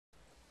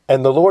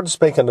And the Lord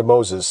spake unto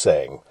Moses,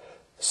 saying,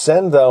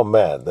 Send thou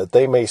men, that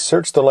they may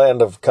search the land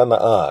of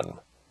Canaan,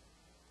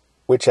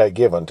 which I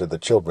give unto the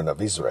children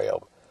of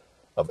Israel.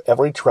 Of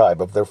every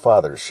tribe of their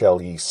fathers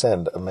shall ye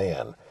send a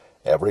man,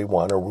 every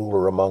one a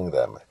ruler among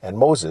them. And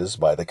Moses,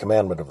 by the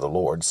commandment of the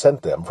Lord,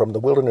 sent them from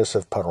the wilderness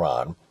of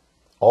Paran.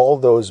 All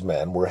those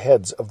men were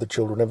heads of the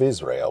children of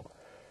Israel.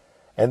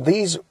 And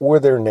these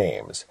were their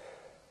names: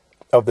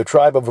 of the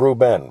tribe of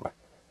Reuben,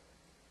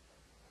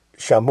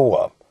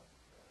 Shammua,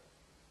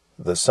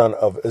 the son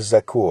of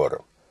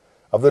Zaccur;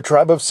 of the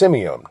tribe of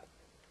Simeon,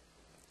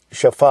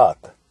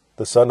 Shaphat,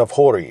 the son of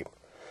Hori;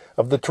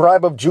 of the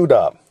tribe of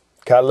Judah,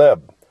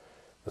 Caleb,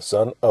 the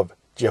son of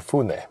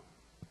Jephunneh;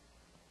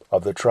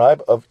 of the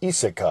tribe of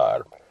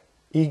Issachar,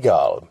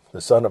 Igal,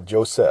 the son of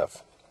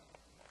Joseph;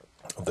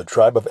 of the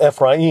tribe of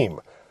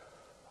Ephraim,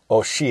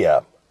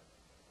 Oshea,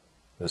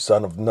 the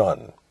son of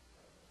Nun;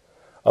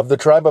 of the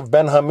tribe of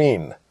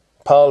Benjamin,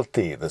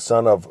 Palti, the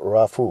son of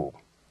Raphu;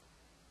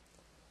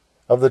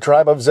 of the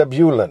tribe of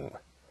Zebulun,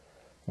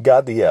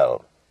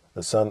 Gaddiel,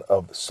 the son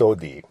of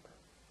Sodi;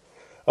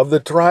 of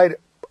the tribe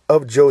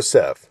of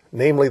Joseph,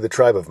 namely the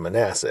tribe of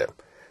Manasseh,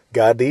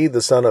 Gaddi,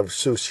 the son of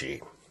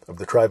Susi; of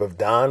the tribe of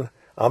Dan,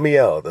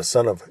 Amiel, the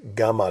son of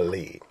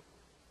Gemali;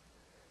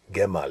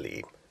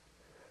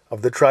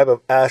 of the tribe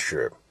of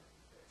Asher,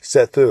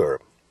 Zaccur,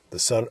 the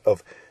son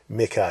of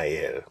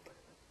Mikael;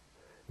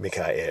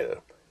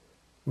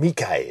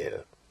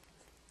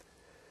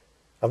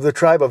 of the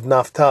tribe of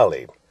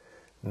Naphtali,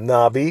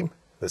 Nabi,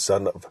 the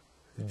son of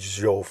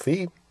Vosfi;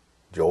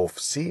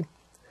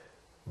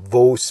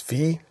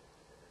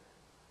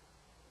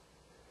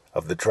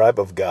 of the tribe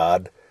of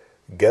Gad,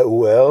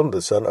 Geuel,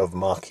 the son of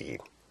Machi.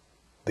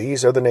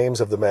 These are the names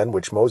of the men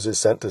which Moses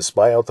sent to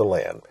spy out the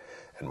land.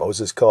 And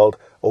Moses called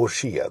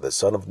Oshea, the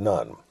son of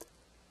Nun,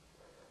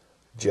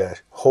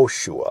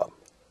 Jehoshua.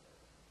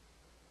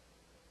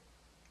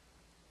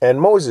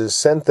 And Moses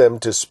sent them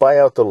to spy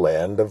out the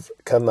land of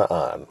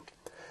Canaan,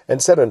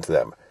 and said unto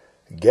them,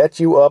 Get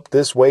you up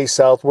this way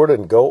southward,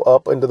 and go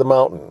up into the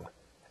mountain,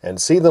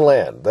 and see the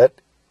land,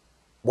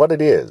 what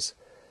it is,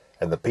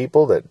 and the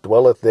people that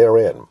dwelleth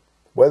therein,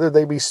 whether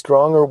they be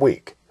strong or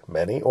weak,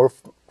 many or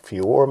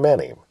few or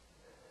many,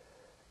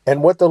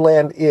 and what the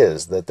land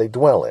is that they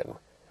dwell in,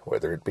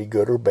 whether it be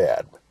good or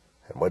bad,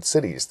 and what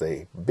cities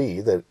they be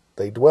that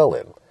they dwell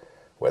in,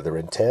 whether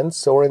in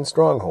tents or in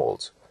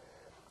strongholds,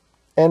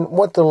 and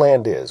what the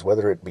land is,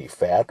 whether it be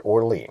fat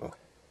or lean,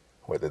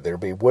 whether there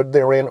be wood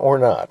therein or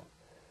not.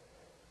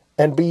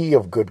 And be ye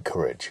of good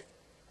courage,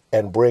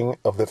 and bring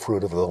of the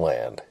fruit of the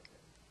land.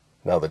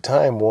 Now the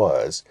time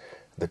was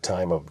the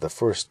time of the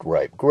first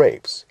ripe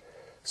grapes.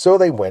 So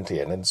they went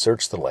in and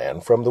searched the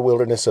land from the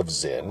wilderness of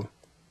Zin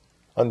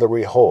unto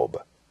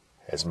Rehob,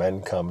 as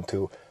men come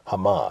to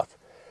Hamath.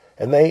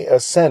 And they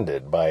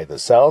ascended by the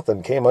south,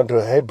 and came unto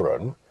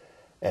Hebron,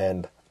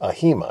 and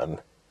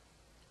Ahiman,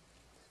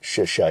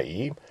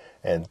 Sheshai,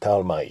 and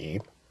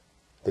Talmai.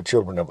 The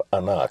children of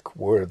Anak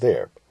were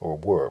there, or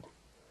were.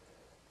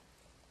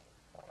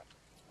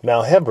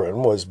 Now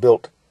Hebron was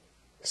built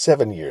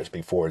 7 years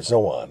before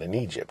Zoan in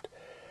Egypt.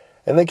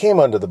 And they came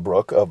unto the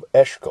brook of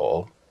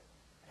Eshcol,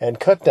 and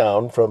cut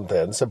down from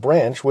thence a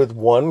branch with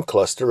one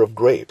cluster of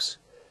grapes.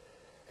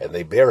 And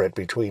they bare it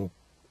between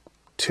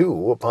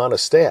two upon a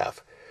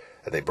staff.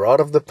 And they brought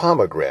of the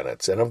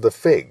pomegranates and of the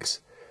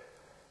figs.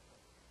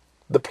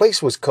 The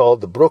place was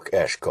called the brook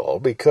Eshcol,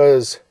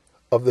 because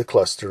of the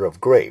cluster of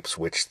grapes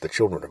which the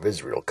children of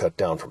Israel cut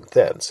down from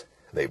thence.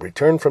 They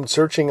returned from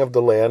searching of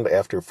the land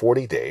after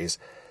 40 days,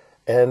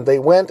 and they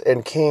went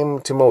and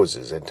came to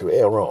Moses and to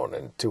Aaron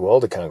and to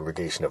all the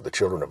congregation of the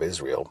children of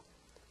Israel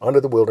unto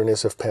the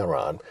wilderness of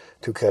Paran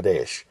to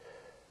Kadesh,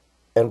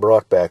 and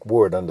brought back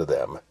word unto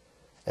them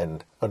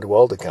and unto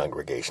all the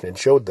congregation, and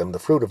showed them the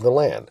fruit of the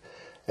land.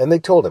 And they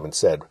told him and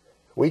said,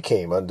 We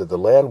came unto the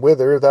land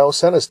whither thou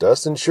sentest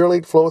us, and surely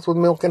it floweth with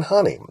milk and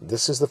honey.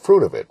 This is the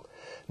fruit of it.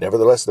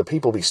 Nevertheless the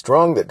people be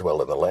strong that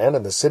dwell in the land,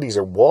 and the cities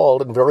are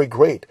walled and very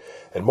great.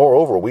 And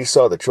moreover we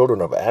saw the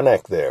children of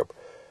Anak there.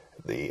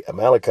 The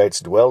Amalekites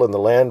dwell in the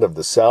land of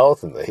the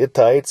south, and the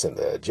Hittites, and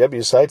the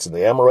Jebusites, and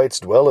the Amorites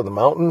dwell in the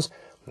mountains,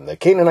 and the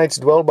Canaanites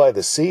dwell by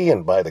the sea,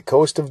 and by the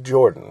coast of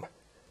Jordan.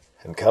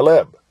 And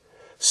Caleb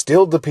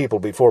stilled the people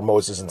before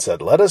Moses, and said,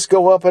 Let us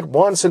go up at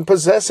once and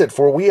possess it,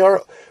 for we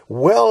are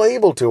well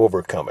able to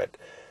overcome it.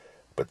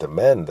 But the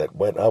men that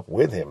went up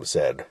with him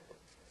said,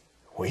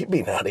 We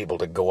be not able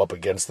to go up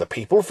against the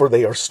people, for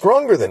they are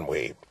stronger than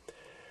we.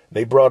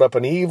 They brought up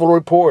an evil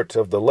report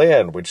of the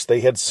land which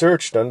they had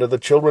searched unto the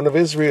children of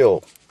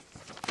Israel,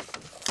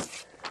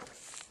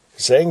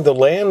 saying, The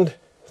land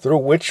through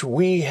which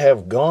we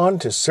have gone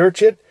to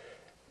search it,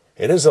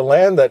 it is a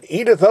land that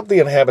eateth up the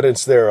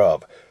inhabitants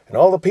thereof, and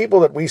all the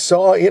people that we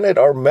saw in it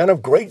are men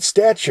of great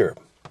stature.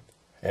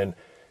 And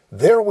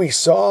there we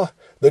saw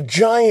the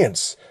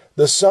giants,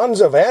 the sons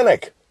of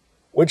Anak,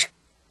 which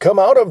come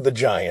out of the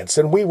giants,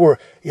 and we were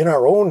in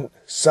our own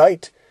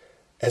sight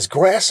as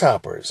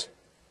grasshoppers,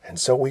 and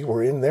so we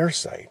were in their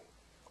sight.